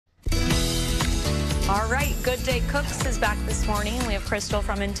All right, Good Day Cooks is back this morning. We have Krystal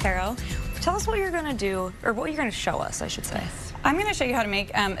from Intero. Tell us what you're going to do, or what you're going to show us, I should say. I'm going to show you how to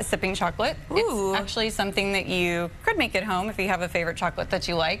make a sipping chocolate. Ooh. It's actually something that you could make at home if you have a favorite chocolate that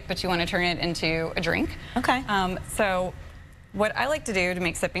you like, but you want to turn it into a drink. Okay. So what I like to do to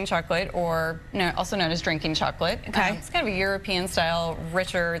make sipping chocolate, or also known as drinking chocolate, it's kind of a European style,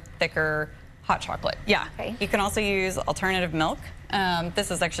 richer, thicker, hot chocolate. Yeah. Okay. You can also use alternative milk.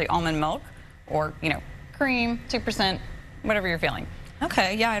 This is actually almond milk, or cream, 2%, whatever you're feeling.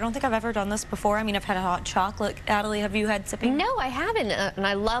 Okay, yeah, I don't think I've ever done this before. I mean, I've had a hot chocolate. Adaleigh, have you had sipping? No, I haven't, and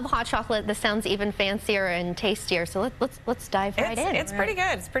I love hot chocolate. This sounds even fancier and tastier, so let's dive right in. It's pretty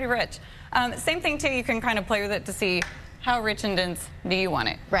good. It's pretty rich. Same thing, too, you can kind of play with it to see how rich and dense do you want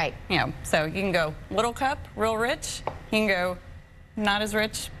it. Right. So you can go little cup, real rich. You can go not as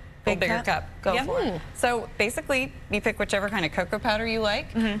rich, bigger cup. Go for it. So basically, you pick whichever kind of cocoa powder you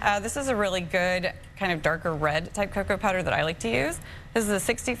like. This is a really good kind of darker red type cocoa powder that I like to use. This is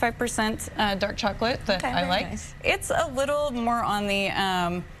a 65% dark chocolate that I like. Nice. It's a little more on the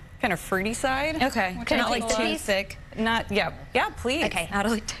kind of fruity side. Okay. Not like too thick. Not, yeah, please. Okay.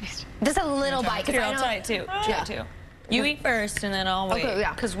 Adaleigh, taste. Just a little bite. Here, I'll try it too. Yeah. Chew it too. You eat first, and then I'll wait. Okay,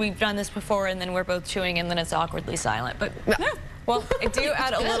 yeah. Because we've done this before, and then we're both chewing, and then it's awkwardly silent. But Yeah. Well, I do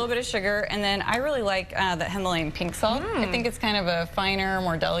add a little bit of sugar, and then I really like the Himalayan pink salt. I think it's kind of a finer,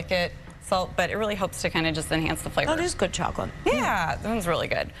 more delicate salt, but it really helps to kind of just enhance the flavor. that is good chocolate. Yeah, that one's really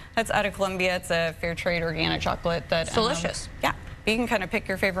good. That's out of Colombia. It's a fair trade organic chocolate. That's delicious. Yeah, you can kind of pick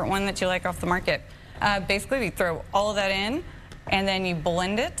your favorite one that you like off the market. Basically, we throw all of that in, and then you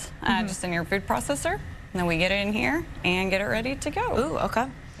blend it just in your food processor. And then we get it in here and get it ready to go. Ooh, okay.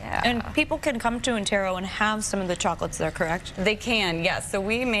 Yeah. And people can come to Intero and have some of the chocolates there, correct? They can, yes. So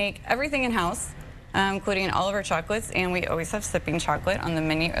we make everything in-house, including all of our chocolates, and we always have sipping chocolate on the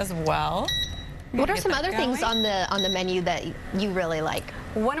menu as well. What are some other things going. on the menu that you really like?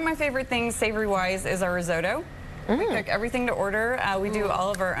 One of my favorite things, savory-wise, is our risotto. We cook everything to order. We do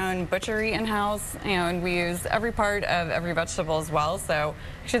all of our own butchery in-house, and we use every part of every vegetable as well. So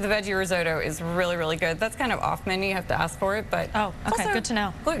actually the veggie risotto is really, really good. That's kind of off menu. You have to ask for it, but Oh, it's okay, also good to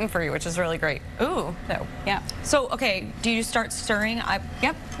know. gluten-free, which is really great. Ooh. So, yeah. So, okay, do you start stirring?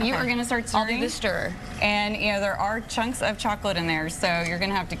 Yep, you are going to start stirring. I'll do the stir. And, there are chunks of chocolate in there, so you're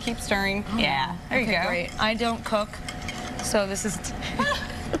going to have to keep stirring. Yeah, there you go. Great. I don't cook, so this is...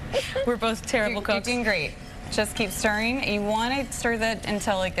 We're both terrible cooks. You're doing great. Just keep stirring. You want to stir that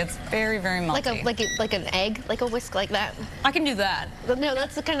until it gets very, very melty. Like an egg, like a whisk, like that. I can do that. No,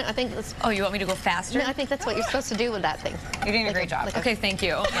 that's the kind of, I think that's. Oh, you want me to go faster? No, I think that's what you're supposed to do with that thing. You're doing a great job. Okay, thank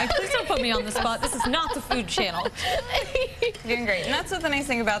you. Like, please don't put me on the spot. This is not the food channel. You're doing great. And that's what the nice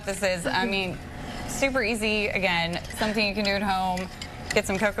thing about this is. I mean, super easy. Again, something you can do at home. Get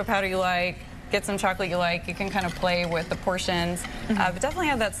some cocoa powder you like. Get some chocolate you like. You can kind of play with the portions. But definitely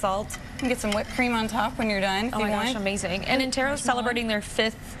have that salt. You can get some whipped cream on top when you're done if you want. Gosh, amazing. And Intero's celebrating their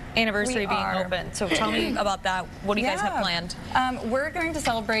 5th anniversary being open. So tell me about that. What do you guys have planned? We're going to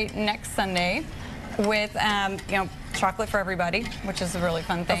celebrate next Sunday with, chocolate for everybody, which is a really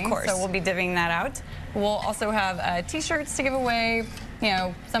fun thing. Of course. So we'll be divvying that out. We'll also have T-shirts to give away,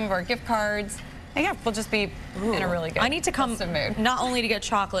 some of our gift cards. And yeah, we'll just be in a really good I need to come mood. not only to get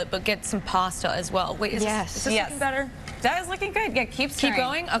chocolate, but get some pasta as well. Wait, is this looking better? That is looking good. Yeah, keep stirring. Keep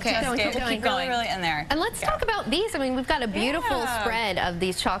going? Okay. Keep going. Really in there. And let's talk about these. I mean, we've got a beautiful spread of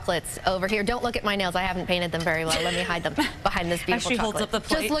these chocolates over here. Don't look at my nails. I haven't painted them very well. Let me hide them behind this beautiful She chocolate. holds up the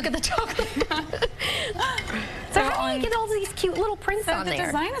plate. Just look at the chocolate. So how do you get all these cute little prints on there? The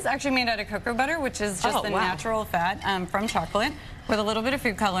design is actually made out of cocoa butter, which is just the natural fat from chocolate with a little bit of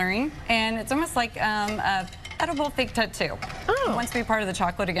food coloring. And it's almost like a edible fake tattoo. It wants to be part of the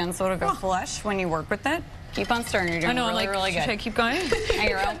chocolate again, so it'll go flush when you work with it. Keep on stirring. You're doing really good. Should I keep going?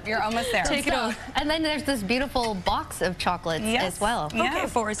 You're almost there. Take it over. And then there's this beautiful box of chocolates as well. Okay,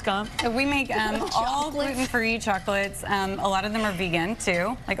 Forrest Gump. We make all gluten-free chocolates. A lot of them are vegan,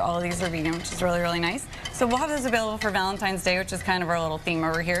 too. Like all of these are vegan, which is really, really nice. So we'll have those available for Valentine's Day, which is kind of our little theme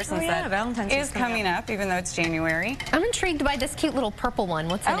over here, since that Valentine's is coming up, even though it's January. I'm intrigued by this cute little purple one.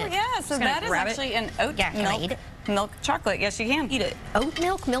 What's in it? Oh, yeah. So that is actually an oat milk chocolate. Yes, you can. Eat it. Oat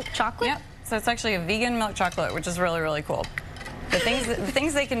milk chocolate? Yep. So it's actually a vegan milk chocolate, which is really, really cool. The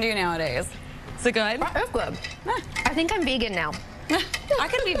things they can do nowadays. Is it good? It's good. I think I'm vegan now. I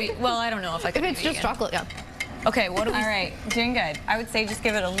can be vegan. Well, I don't know if I can If it's just chocolate, yeah. Okay, what do we... All right, doing good. I would say just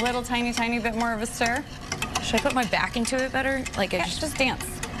give it a little tiny bit more of a stir. Should I put my back into it better? Like, just dance.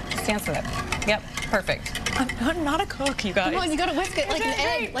 Just dance with it. Yep, perfect. I'm not a cook, you guys. Come on, you gotta whisk it like an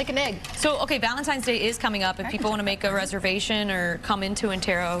egg, like an egg. So, okay, Valentine's Day is coming up. If people want to make a reservation or come into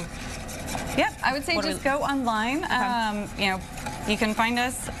Intero, Yep, I would say What just go online. You know, you can find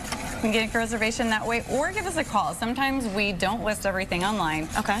us and get a reservation that way, or give us a call. Sometimes we don't list everything online.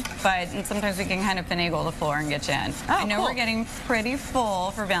 Okay. But sometimes we can kind of finagle the floor and get you in. I know we're getting pretty full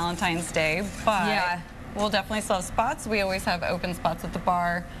for Valentine's Day, but we'll definitely still have spots. We always have open spots at the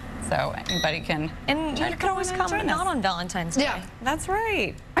bar, so anybody can. And you can always come not on Valentine's Day. Yeah, that's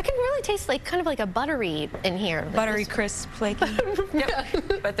right. I can really taste like kind of like a buttery in here. Buttery, crisp, flaky.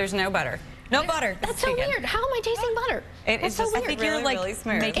 Yep. But there's no butter. No butter. That's so weird. How am I tasting butter? It's so just, weird. I think you're like really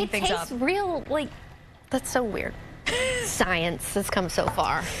smooth. making It things up. tastes real, like, that's so weird. Science has come so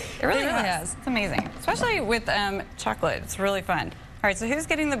far. It really has. It's amazing, especially with chocolate. It's really fun. All right, so who's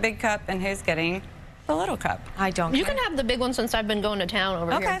getting the big cup and who's getting the little cup? I don't You care. can have the big one since I've been going to town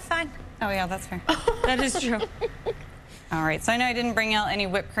over here. Okay, fine. Oh yeah, that's fair. That is true. All right, so I know I didn't bring out any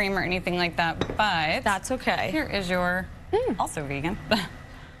whipped cream or anything like that, but That's okay. here is your, also vegan.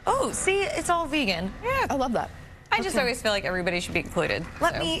 Oh, see, it's all vegan. Yeah, I love that. I just always feel like everybody should be included.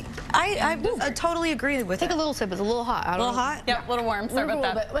 Let me, I totally agree with Take it. a little sip. It's a little hot. A little hot? Yep, a little warm. Sorry about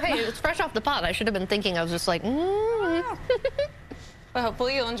that. But, hey, it's fresh off the pot. I should have been thinking. I was just like, But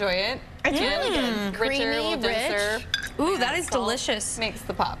hopefully you'll enjoy it. It's really good. Richer, Creamy, a little denser. rich. Ooh, that And is salt delicious. Makes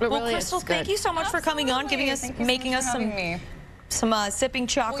the pop. It Well, really is Krystal, thank good. you so much for coming on, giving us, Thank you so making much us for some having me. sipping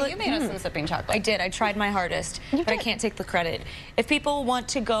chocolate. Well, you made us some sipping chocolate. I did. I tried my hardest, but I can't take the credit. If people want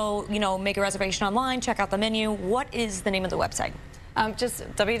to go, you know, make a reservation online, check out the menu, what is the name of the website? Just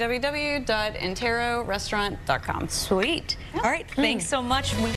www.interorestaurant.com. Sweet. All right. Thanks so much.